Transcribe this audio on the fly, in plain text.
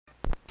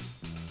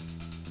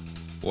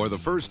For the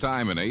first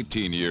time in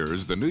 18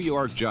 years, the New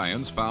York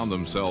Giants found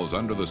themselves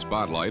under the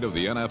spotlight of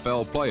the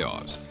NFL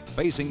playoffs,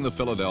 facing the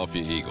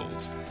Philadelphia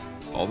Eagles.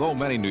 Although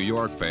many New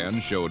York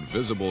fans showed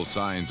visible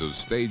signs of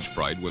stage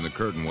fright when the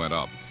curtain went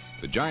up,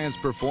 the Giants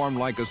performed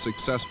like a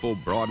successful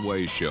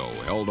Broadway show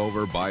held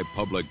over by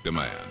public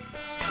demand.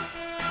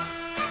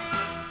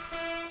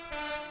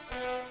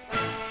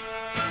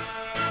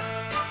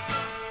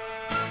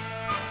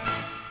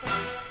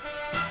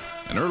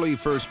 An early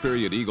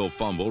first-period Eagle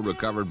fumble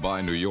recovered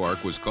by New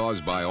York was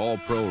caused by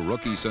All-Pro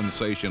rookie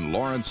sensation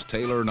Lawrence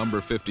Taylor,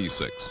 number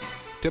 56,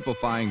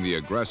 typifying the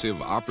aggressive,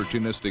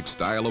 opportunistic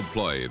style of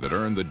play that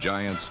earned the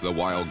Giants the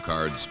wild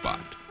card spot.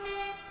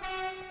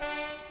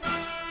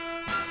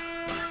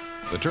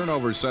 The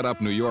turnover set up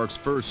New York's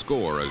first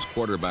score as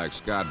quarterback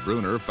Scott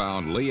Bruner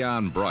found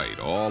Leon Bright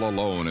all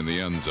alone in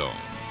the end zone.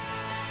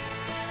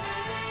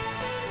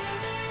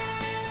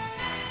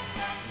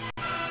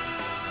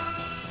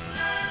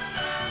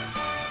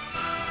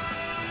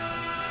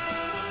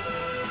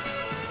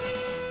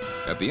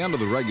 At the end of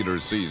the regular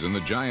season,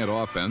 the Giant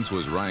offense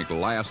was ranked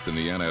last in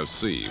the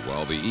NFC,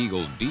 while the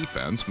Eagles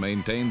defense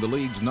maintained the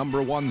league's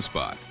 #1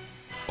 spot.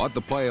 But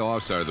the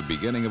playoffs are the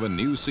beginning of a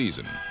new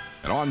season,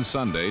 and on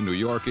Sunday, New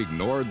York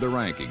ignored the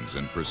rankings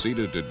and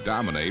proceeded to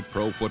dominate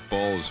pro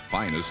football's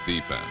finest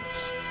defense.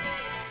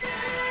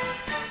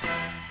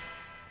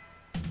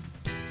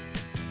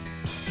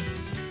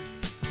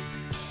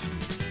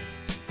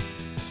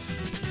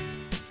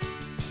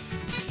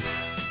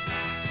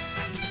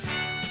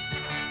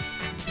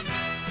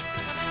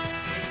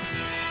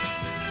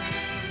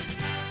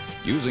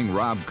 Using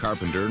Rob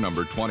Carpenter,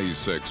 number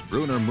 26,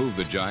 Bruner moved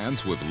the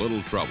Giants with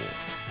little trouble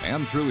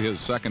and threw his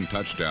second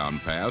touchdown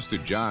pass to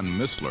John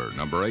Missler,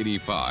 number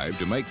 85,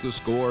 to make the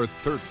score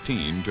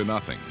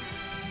 13-0.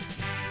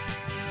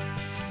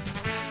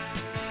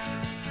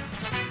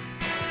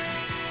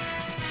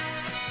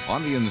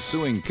 On the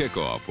ensuing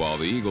kickoff, while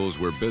the Eagles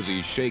were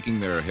busy shaking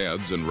their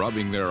heads and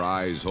rubbing their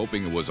eyes,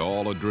 hoping it was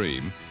all a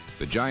dream,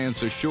 the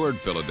Giants assured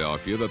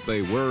Philadelphia that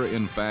they were,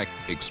 in fact,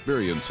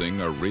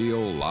 experiencing a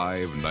real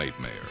live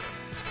nightmare.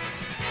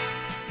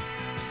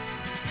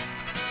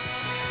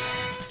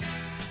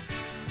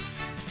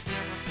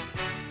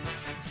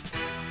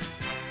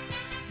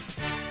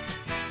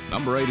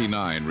 Number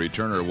 89,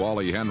 returner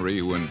Wally Henry,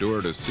 who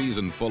endured a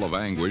season full of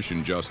anguish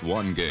in just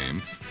one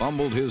game,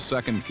 fumbled his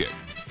second kick.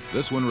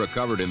 This one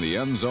recovered in the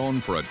end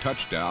zone for a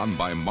touchdown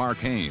by Mark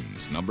Haynes,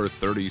 number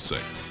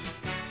 36.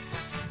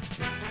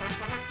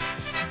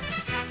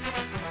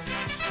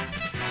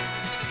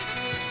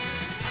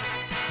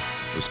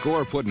 The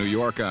score put New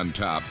York on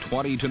top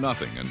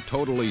 20-0 and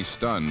totally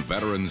stunned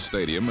Veterans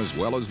Stadium as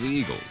well as the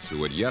Eagles,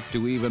 who had yet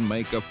to even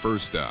make a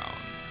first down.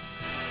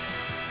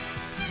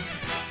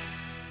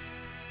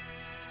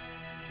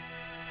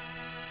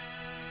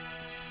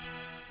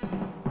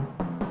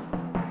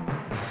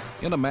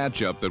 In a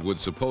matchup that would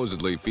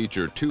supposedly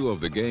feature two of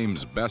the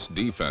game's best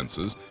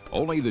defenses,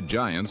 only the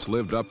Giants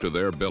lived up to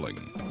their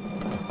billing.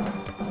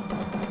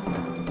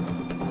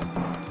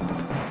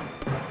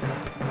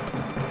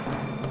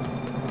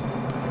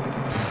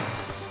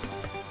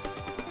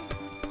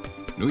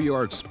 New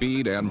York's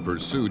speed and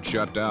pursuit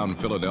shut down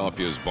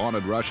Philadelphia's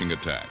vaunted rushing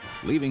attack,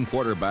 leaving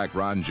quarterback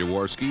Ron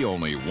Jaworski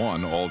only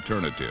one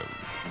alternative.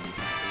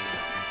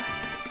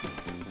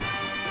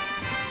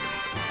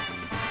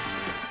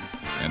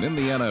 And in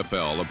the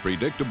NFL, a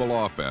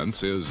predictable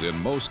offense is, in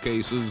most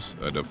cases,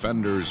 a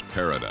defender's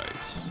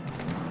paradise.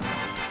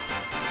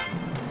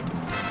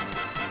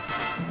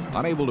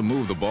 Unable to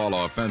move the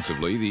ball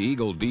offensively, the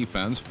Eagle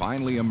defense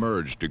finally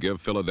emerged to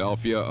give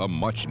Philadelphia a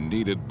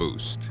much-needed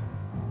boost.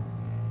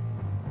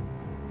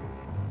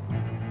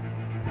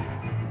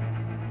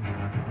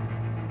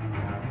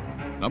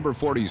 Number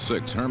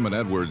 46, Herman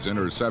Edwards'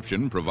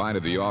 interception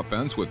provided the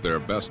offense with their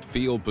best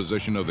field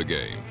position of the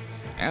game.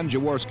 And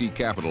Jaworski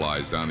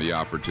capitalized on the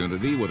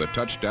opportunity with a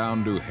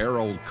touchdown to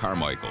Harold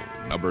Carmichael,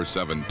 number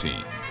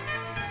 17.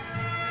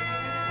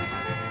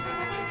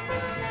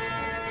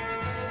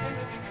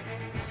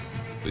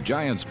 The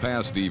Giants'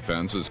 pass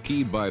defense is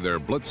keyed by their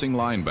blitzing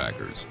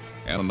linebackers.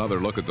 And another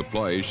look at the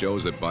play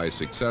shows that by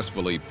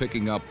successfully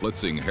picking up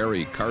blitzing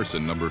Harry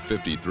Carson, number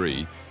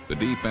 53, the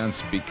defense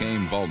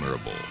became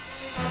vulnerable.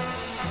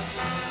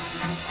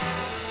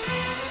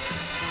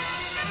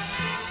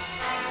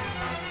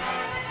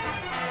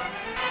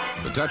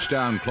 The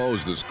touchdown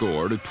closed the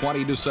score to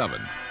 20-7.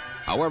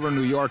 However,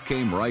 New York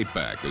came right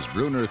back as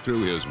Bruner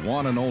threw his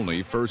one and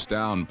only first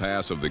down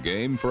pass of the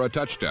game for a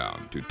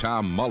touchdown to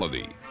Tom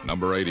Mulledy,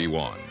 number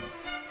 81.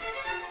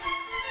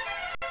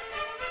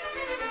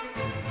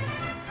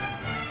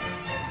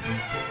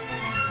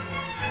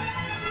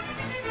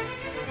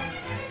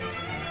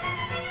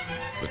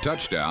 The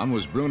touchdown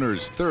was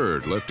Bruner's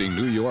third, lifting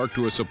New York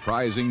to a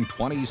surprising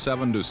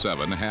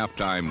 27-7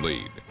 halftime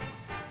lead.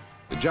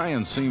 The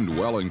Giants seemed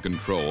well in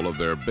control of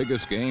their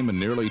biggest game in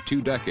nearly 2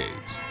 decades.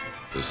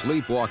 The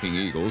sleepwalking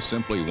Eagles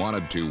simply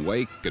wanted to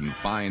wake and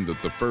find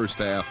that the first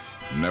half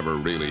never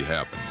really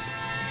happened.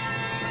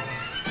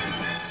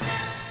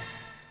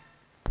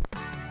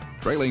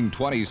 Trailing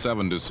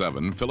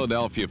 27-7,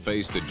 Philadelphia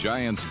faced a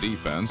Giants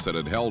defense that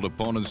had held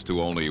opponents to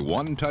only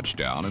one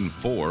touchdown in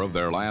 4 of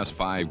their last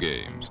 5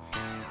 games.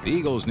 The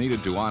Eagles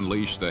needed to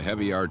unleash the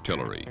heavy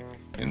artillery.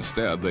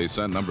 Instead, they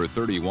sent number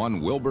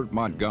 31, Wilbert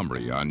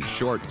Montgomery, on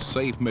short,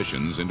 safe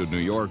missions into New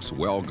York's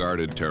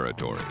well-guarded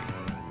territory.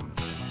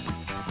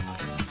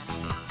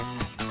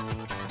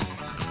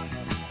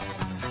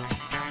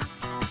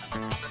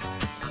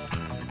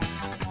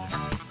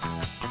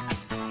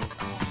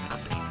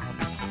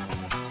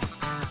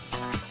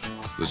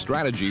 The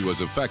strategy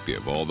was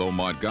effective, although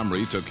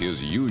Montgomery took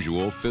his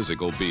usual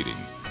physical beating.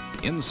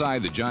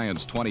 Inside the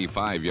Giants'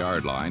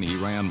 25-yard line, he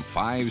ran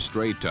 5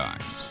 straight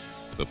times.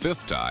 The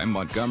 5th time,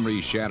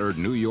 Montgomery shattered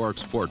New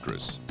York's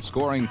fortress,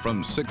 scoring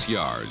from 6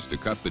 yards to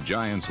cut the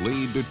Giants'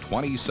 lead to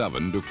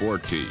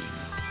 27-14.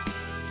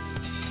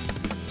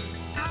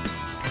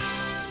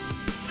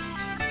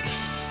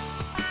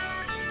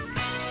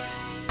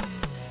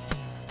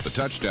 The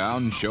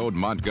touchdown showed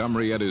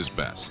Montgomery at his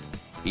best.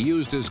 He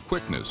used his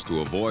quickness to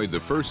avoid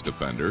the first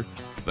defender,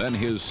 then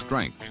his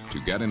strength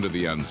to get into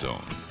the end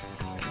zone.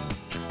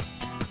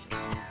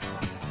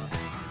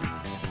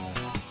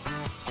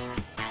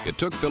 It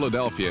took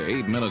Philadelphia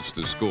 8 minutes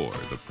to score.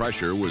 The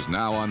pressure was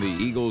now on the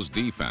Eagles'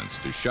 defense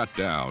to shut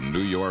down New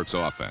York's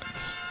offense.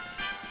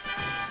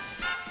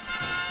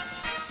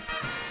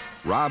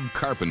 Rob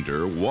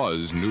Carpenter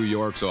was New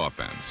York's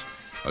offense.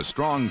 A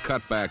strong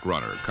cutback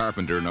runner,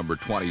 Carpenter, number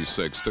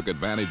 26, took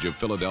advantage of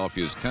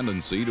Philadelphia's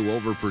tendency to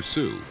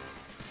over-pursue.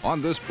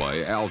 On this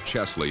play, Al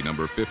Chesley,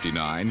 number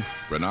 59,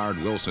 Bernard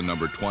Wilson,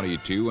 number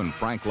 22, and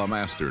Frank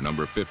LeMaster,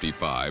 number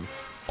 55,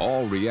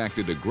 all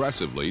reacted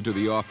aggressively to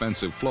the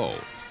offensive flow,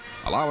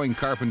 allowing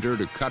Carpenter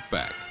to cut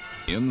back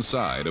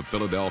inside of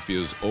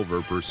Philadelphia's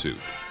over-pursuit.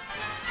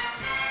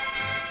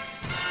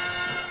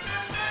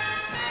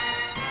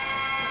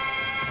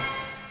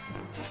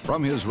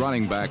 From his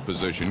running back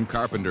position,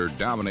 Carpenter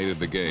dominated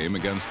the game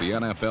against the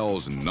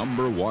NFL's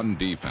 #1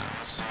 defense.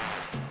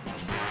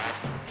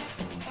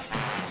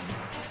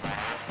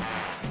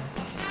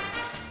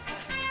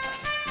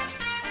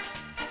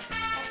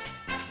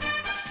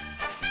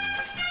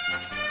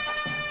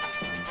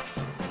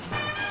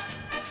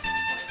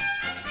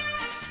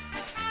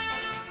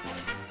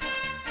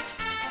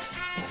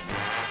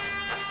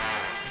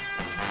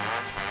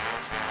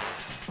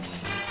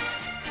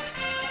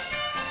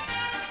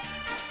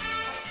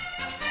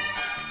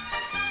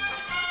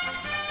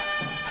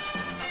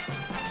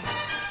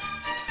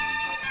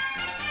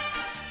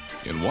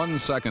 In one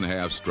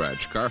second-half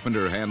stretch,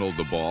 Carpenter handled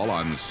the ball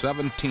on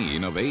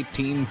 17 of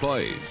 18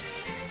 plays.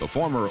 The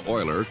former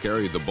Oiler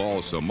carried the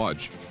ball so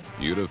much,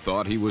 you'd have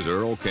thought he was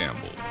Earl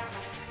Campbell.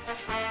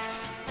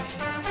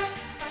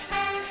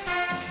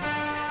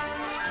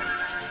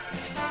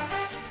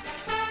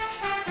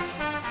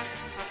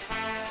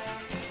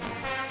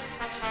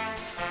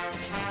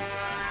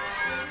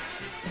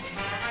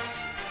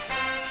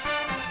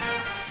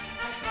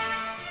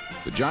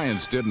 The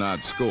Giants did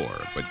not score,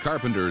 but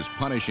Carpenter's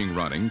punishing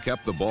running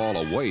kept the ball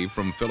away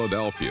from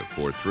Philadelphia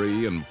for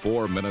 3 and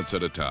 4 minutes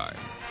at a time.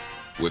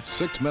 With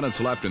 6 minutes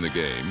left in the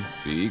game,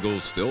 the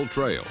Eagles still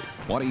trailed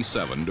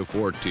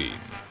 27-14.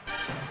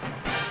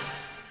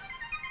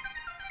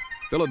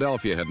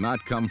 Philadelphia had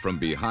not come from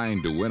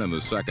behind to win in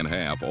the second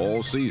half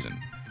all season.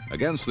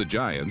 Against the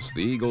Giants,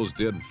 the Eagles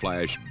did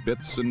flash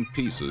bits and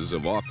pieces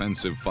of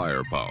offensive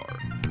firepower.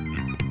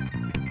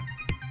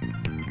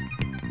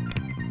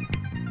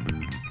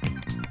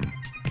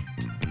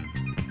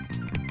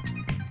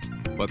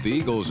 But the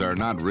Eagles are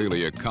not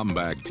really a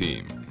comeback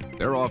team.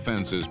 Their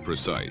offense is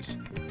precise,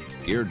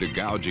 geared to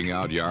gouging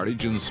out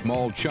yardage in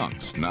small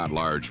chunks, not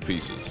large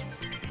pieces.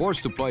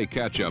 Forced to play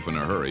catch-up in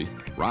a hurry,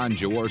 Ron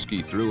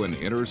Jaworski threw an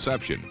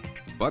interception,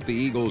 but the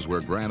Eagles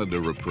were granted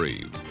a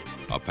reprieve.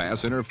 A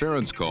pass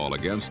interference call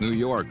against New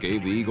York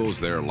gave the Eagles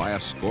their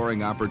last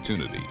scoring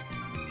opportunity.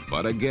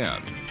 But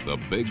again, the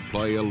big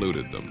play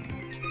eluded them.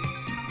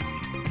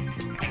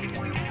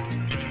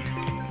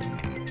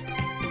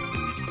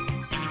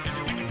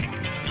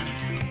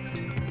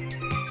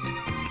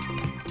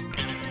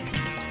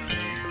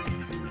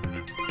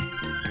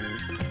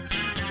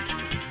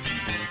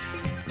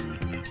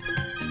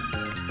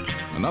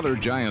 Another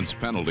Giants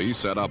penalty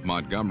set up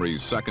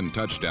Montgomery's second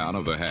touchdown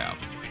of the half,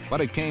 but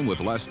it came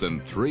with less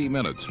than 3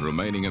 minutes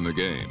remaining in the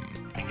game.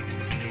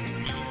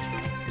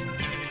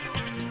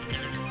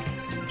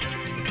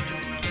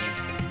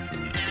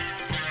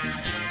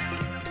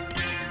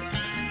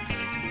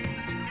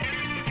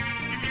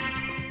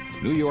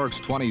 New York's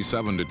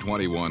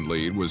 27-21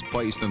 lead was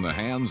placed in the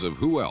hands of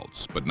who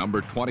else but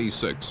number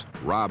 26,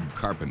 Rob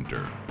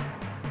Carpenter.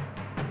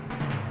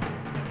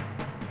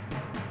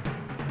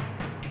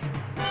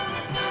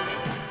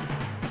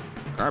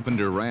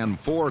 Carpenter ran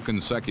 4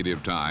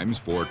 consecutive times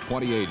for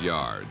 28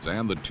 yards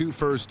and the 2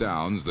 first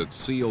downs that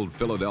sealed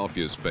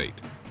Philadelphia's fate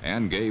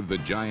and gave the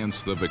Giants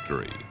the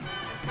victory.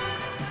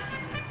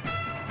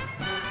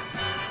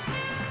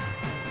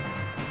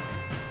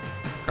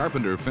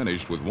 Carpenter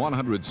finished with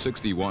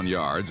 161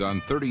 yards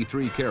on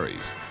 33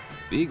 carries.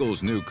 The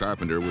Eagles knew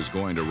Carpenter was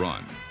going to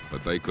run,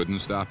 but they couldn't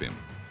stop him.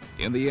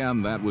 In the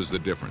end, that was the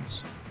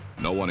difference.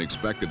 No one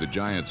expected the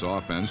Giants'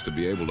 offense to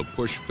be able to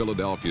push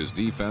Philadelphia's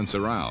defense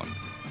around,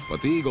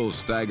 but the Eagles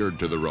staggered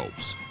to the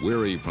ropes,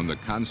 weary from the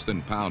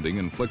constant pounding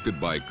inflicted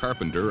by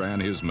Carpenter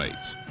and his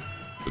mates.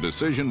 The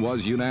decision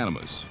was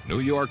unanimous. New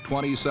York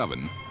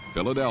 27,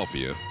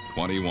 Philadelphia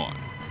 21.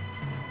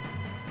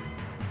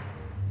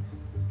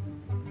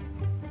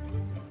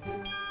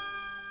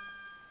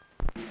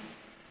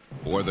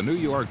 For the New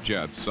York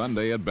Jets,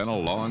 Sunday had been a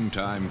long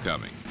time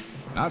coming.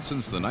 Not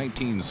since the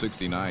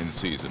 1969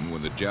 season,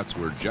 when the Jets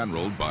were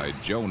generaled by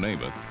Joe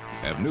Namath,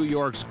 have New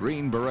York's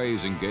Green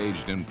Berets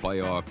engaged in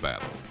playoff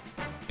battle.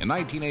 In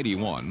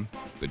 1981,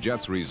 the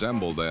Jets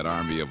resembled that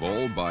army of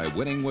old by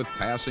winning with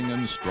passing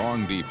and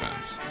strong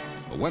defense.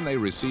 But when they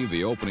received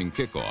the opening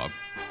kickoff,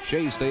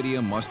 Shea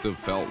Stadium must have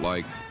felt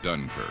like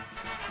Dunkirk.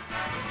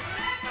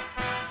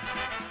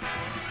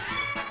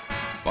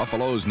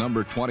 Buffalo's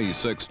number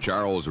 26,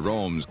 Charles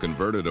Romes,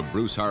 converted a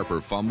Bruce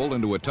Harper fumble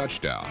into a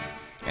touchdown.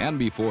 And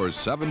before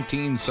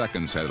 17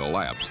 seconds had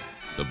elapsed,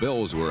 the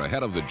Bills were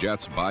ahead of the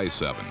Jets by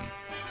 7.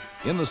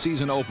 In the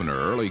season opener,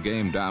 early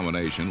game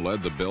domination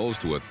led the Bills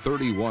to a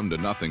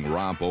 31-0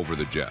 romp over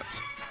the Jets.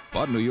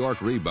 But New York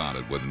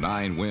rebounded with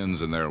 9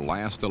 wins in their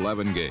last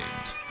 11 games.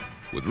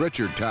 With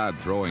Richard Todd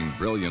throwing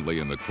brilliantly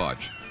in the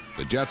clutch,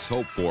 the Jets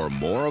hope for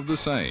more of the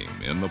same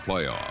in the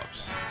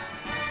playoffs.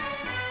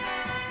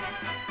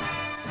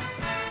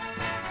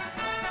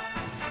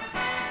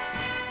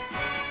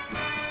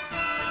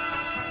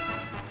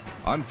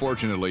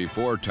 Unfortunately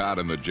for Todd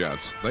and the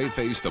Jets, they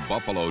faced a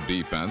Buffalo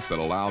defense that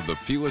allowed the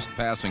fewest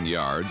passing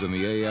yards in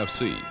the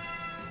AFC.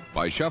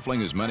 By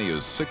shuffling as many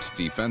as 6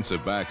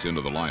 defensive backs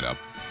into the lineup,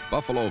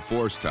 Buffalo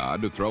forced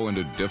Todd to throw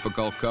into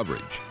difficult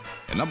coverage.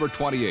 And number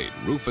 28,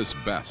 Rufus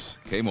Bess,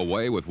 came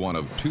away with one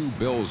of 2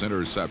 Bills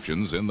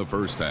interceptions in the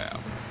first half.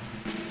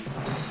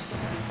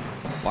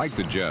 Like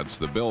the Jets,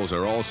 the Bills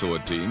are also a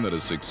team that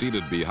has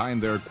succeeded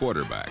behind their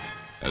quarterback,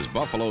 as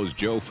Buffalo's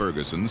Joe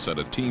Ferguson set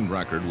a team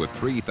record with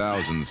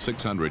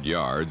 3,600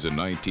 yards in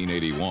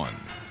 1981.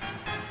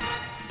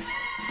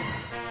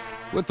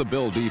 With the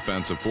Bill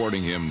defense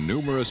affording him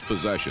numerous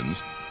possessions,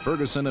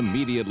 Ferguson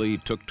immediately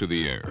took to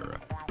the air.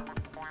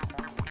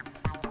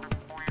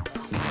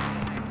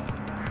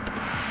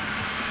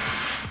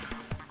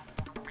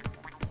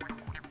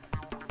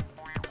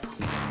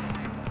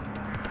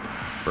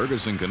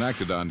 Ferguson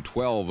connected on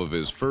 12 of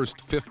his first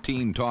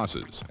 15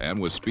 tosses, and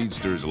with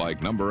speedsters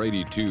like number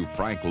 82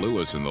 Frank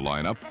Lewis in the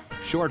lineup,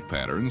 short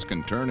patterns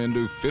can turn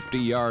into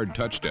 50-yard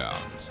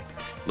touchdowns.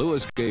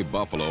 Lewis gave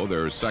Buffalo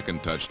their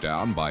second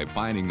touchdown by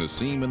finding the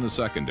seam in the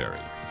secondary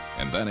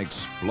and then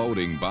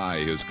exploding by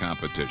his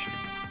competition.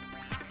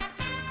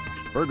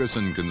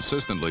 Ferguson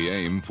consistently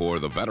aimed for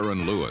the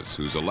veteran Lewis,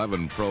 whose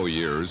 11 pro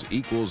years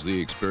equals the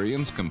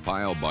experience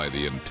compiled by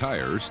the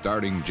entire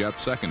starting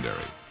Jets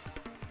secondary.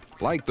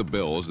 Like the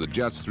Bills, the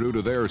Jets threw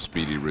to their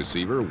speedy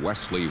receiver,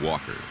 Wesley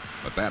Walker,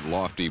 but that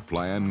lofty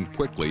plan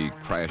quickly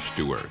crashed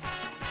to earth.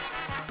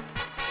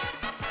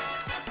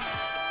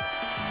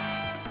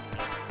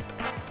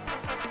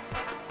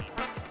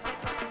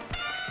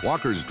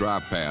 Walker's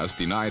drop pass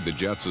denied the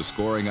Jets a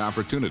scoring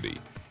opportunity,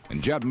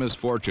 and Jet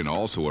misfortune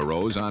also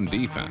arose on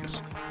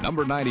defense.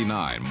 Number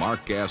 99,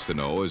 Mark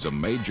Gastineau, is a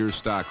major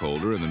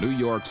stockholder in the New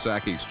York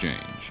Sack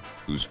Exchange,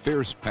 whose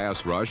fierce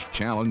pass rush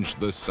challenged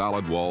the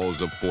solid walls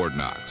of Fort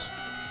Knox.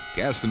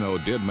 Gastineau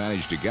did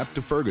manage to get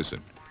to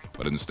Ferguson,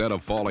 but instead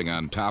of falling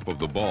on top of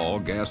the ball,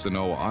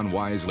 Gastineau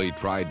unwisely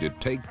tried to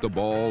take the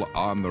ball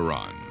on the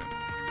run.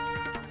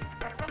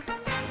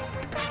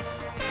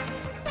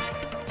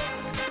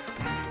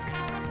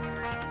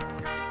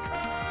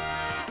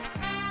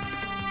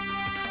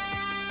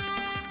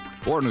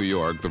 For New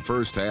York, the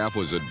first half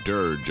was a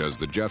dirge as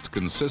the Jets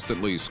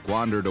consistently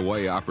squandered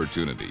away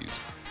opportunities.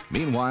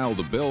 Meanwhile,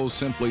 the Bills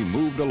simply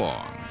moved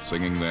along,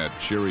 singing that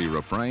cheery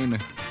refrain,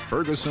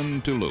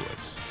 Ferguson to Lewis.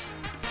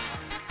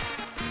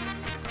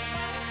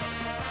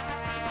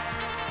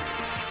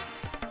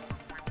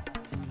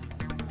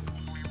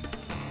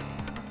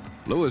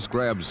 Lewis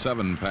grabbed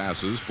 7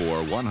 passes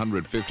for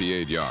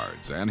 158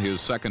 yards, and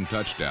his second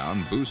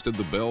touchdown boosted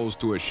the Bills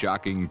to a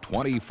shocking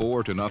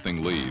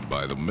 24-0 lead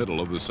by the middle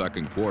of the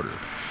second quarter.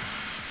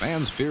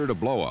 Fans feared a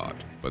blowout,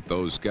 but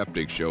those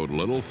skeptics showed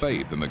little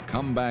faith in the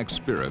comeback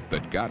spirit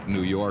that got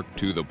New York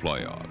to the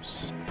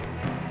playoffs.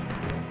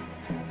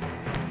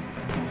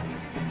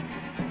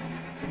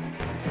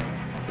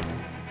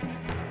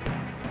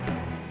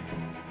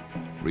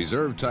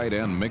 Reserve tight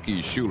end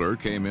Mickey Schuler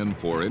came in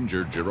for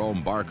injured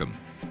Jerome Barkham,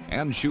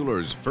 and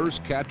Schuler's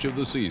first catch of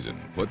the season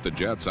put the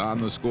Jets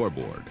on the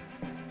scoreboard.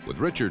 With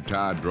Richard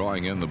Todd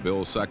drawing in the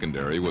Bills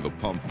secondary with a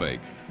pump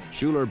fake,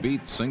 Schuler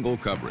beat single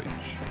coverage.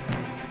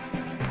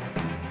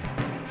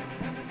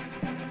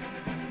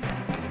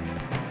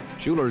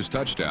 Schuler's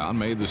touchdown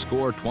made the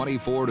score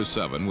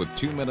 24-7 with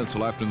 2 minutes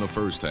left in the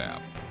first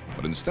half.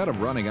 But instead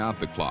of running out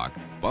the clock,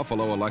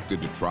 Buffalo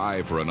elected to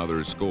try for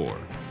another score,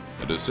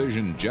 a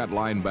decision Jet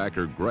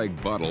linebacker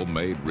Greg Buttle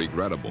made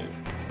regrettable.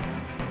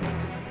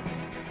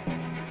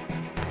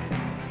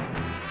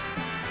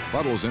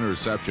 Buttle's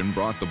interception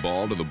brought the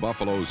ball to the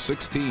Buffalo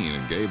 16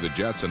 and gave the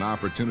Jets an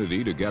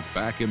opportunity to get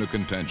back into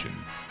contention.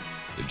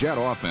 The Jet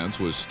offense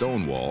was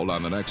stonewalled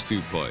on the next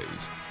two plays.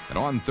 And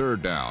on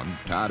third down,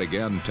 Todd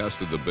again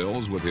tested the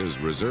Bills with his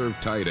reserve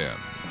tight end.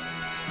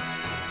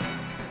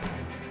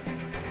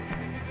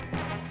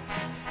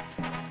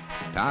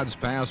 Todd's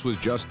pass was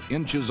just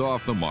inches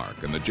off the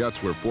mark, and the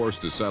Jets were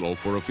forced to settle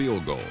for a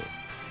field goal.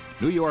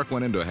 New York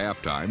went into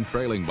halftime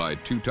trailing by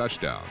 2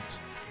 touchdowns.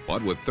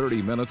 But with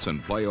 30 minutes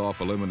and playoff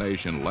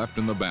elimination left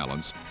in the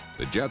balance,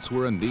 the Jets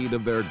were in need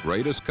of their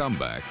greatest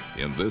comeback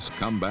in this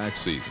comeback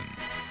season.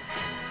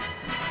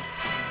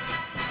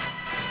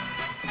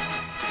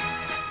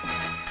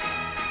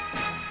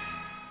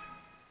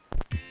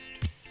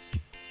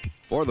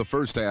 For the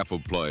first half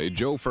of play,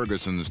 Joe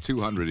Ferguson's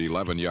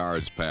 211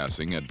 yards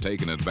passing had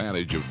taken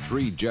advantage of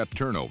 3 Jet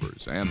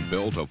turnovers and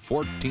built a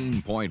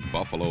 14-point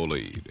Buffalo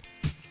lead.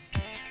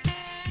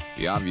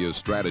 The obvious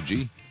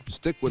strategy: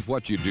 stick with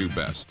what you do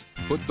best,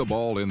 put the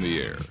ball in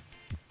the air.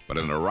 But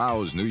an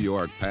aroused New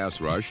York pass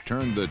rush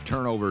turned the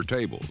turnover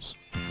tables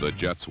the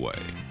Jets' way.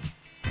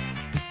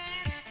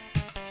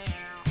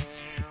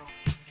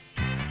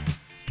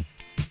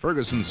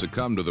 Ferguson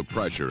succumbed to the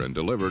pressure and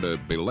delivered a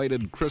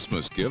belated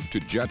Christmas gift to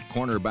Jet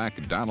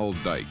cornerback Donald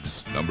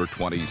Dykes, number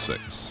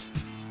 26.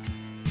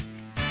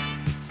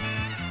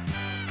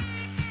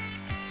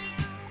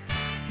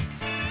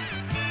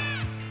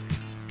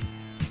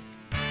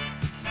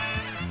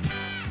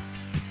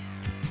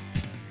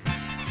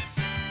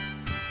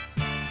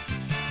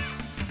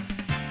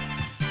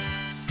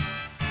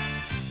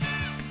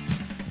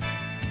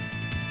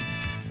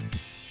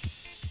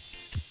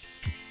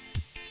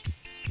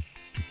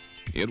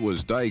 It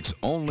was Dykes'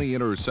 only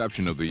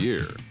interception of the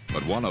year,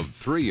 but one of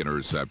 3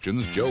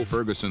 interceptions Joe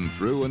Ferguson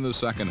threw in the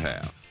second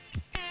half.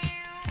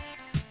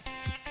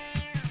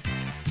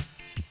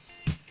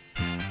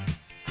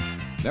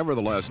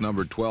 Nevertheless,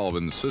 number 12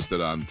 insisted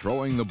on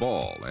throwing the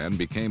ball and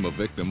became a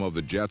victim of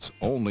the Jets'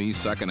 only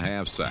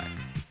second-half sack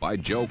by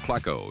Joe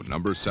Klecko,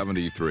 number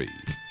 73.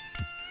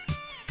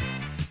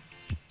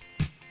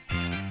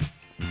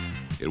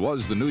 It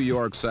was the New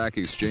York Sack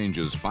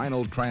Exchange's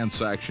final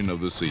transaction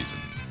of the season.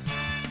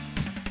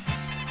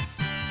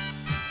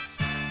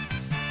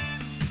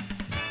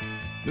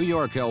 New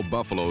York held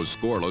Buffalo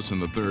scoreless in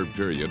the third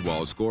period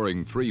while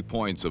scoring 3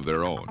 points of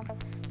their own.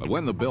 But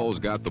when the Bills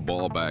got the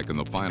ball back in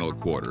the final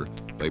quarter,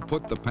 they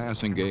put the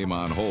passing game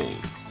on hold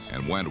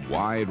and went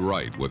wide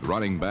right with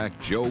running back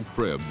Joe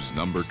Cribbs,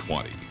 number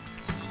 20.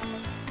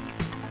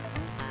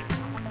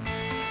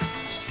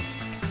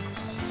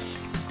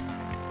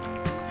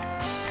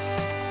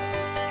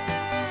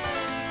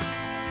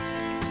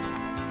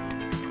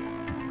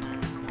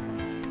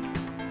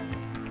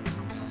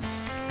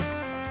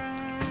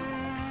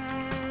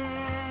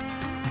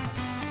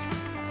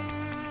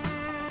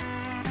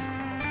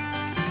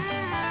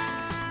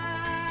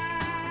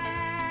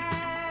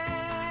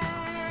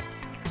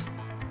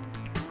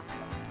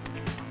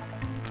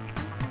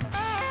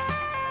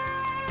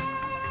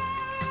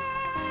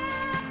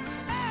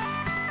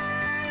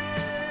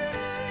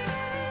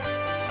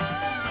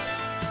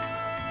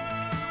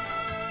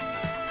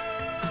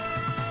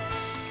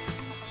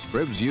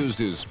 Cribbs used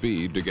his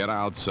speed to get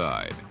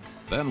outside,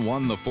 then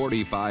won the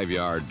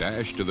 45-yard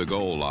dash to the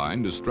goal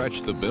line to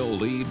stretch the Bill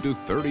lead to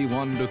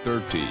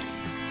 31-13.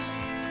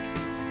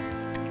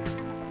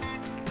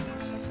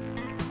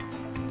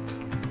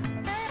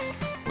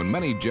 When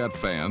many Jet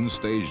fans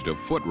staged a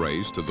foot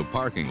race to the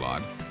parking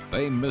lot,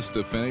 they missed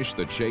a finish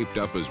that shaped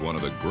up as one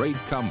of the great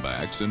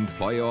comebacks in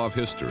playoff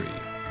history.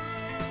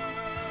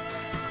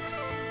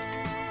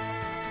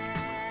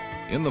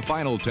 In the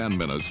final 10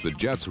 minutes, the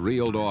Jets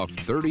reeled off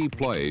 30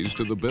 plays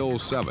to the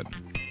Bills' 7.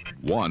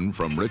 1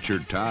 from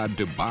Richard Todd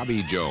to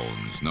Bobby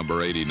Jones,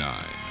 number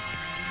 89.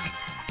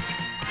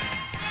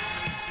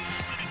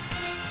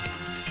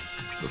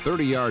 The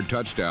 30-yard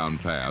touchdown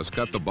pass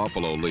cut the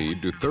Buffalo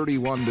lead to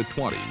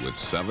 31-20 with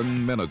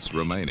 7 minutes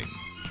remaining.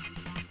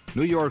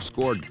 New York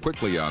scored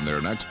quickly on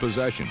their next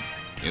possession.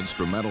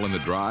 Instrumental in the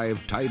drive,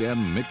 tight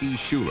end Mickey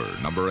Schuler,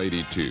 number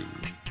 82.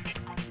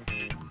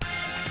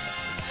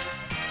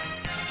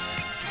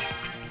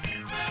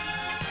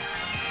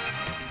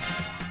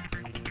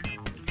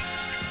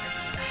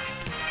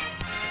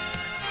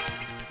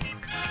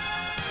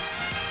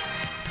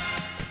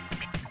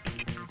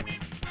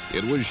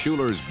 It was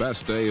Schuler's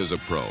best day as a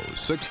pro,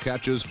 6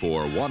 catches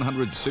for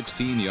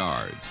 116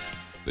 yards.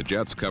 The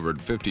Jets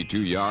covered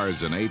 52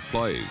 yards in 8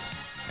 plays,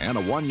 and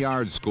a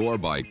 1-yard score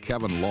by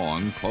Kevin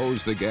Long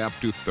closed the gap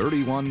to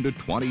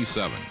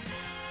 31-27.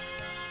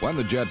 When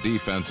the Jet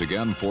defense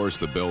again forced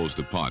the Bills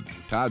to punt,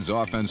 Todd's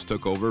offense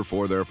took over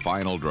for their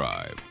final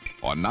drive.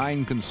 On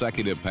 9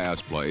 consecutive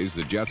pass plays,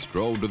 the Jets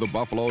drove to the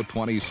Buffalo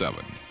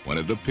 27 when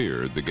it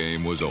appeared the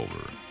game was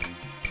over.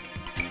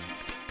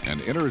 An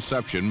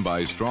interception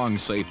by strong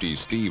safety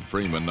Steve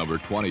Freeman, number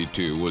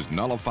 22, was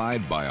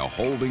nullified by a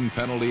holding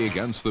penalty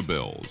against the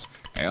Bills,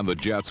 and the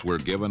Jets were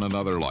given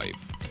another life.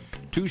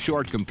 2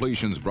 short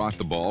completions brought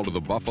the ball to the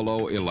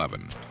Buffalo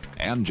 11,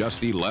 And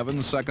just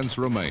 11 seconds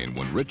remain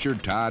when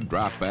Richard Todd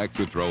dropped back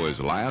to throw his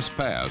last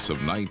pass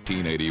of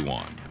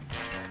 1981.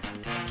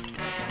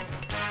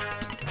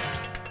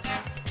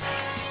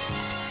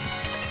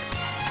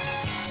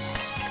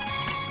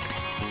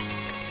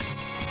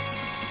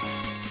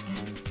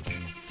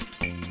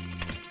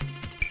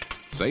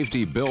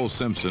 Safety Bill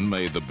Simpson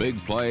made the big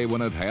play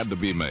when it had to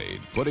be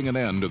made, putting an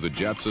end to the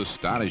Jets'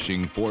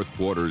 astonishing fourth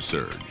quarter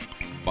surge.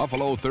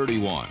 Buffalo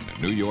 31,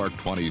 New York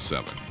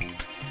 27.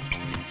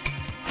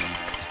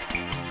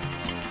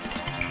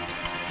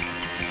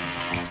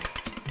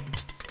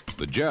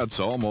 The Jets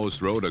almost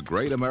wrote a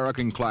great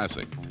American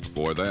classic.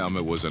 For them,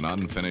 it was an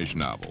unfinished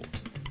novel.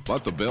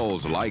 But the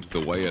Bills liked the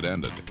way it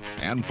ended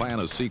and plan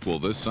a sequel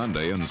this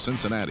Sunday in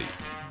Cincinnati,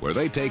 where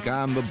they take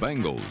on the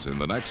Bengals in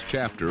the next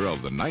chapter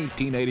of the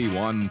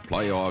 1981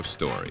 playoff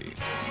story.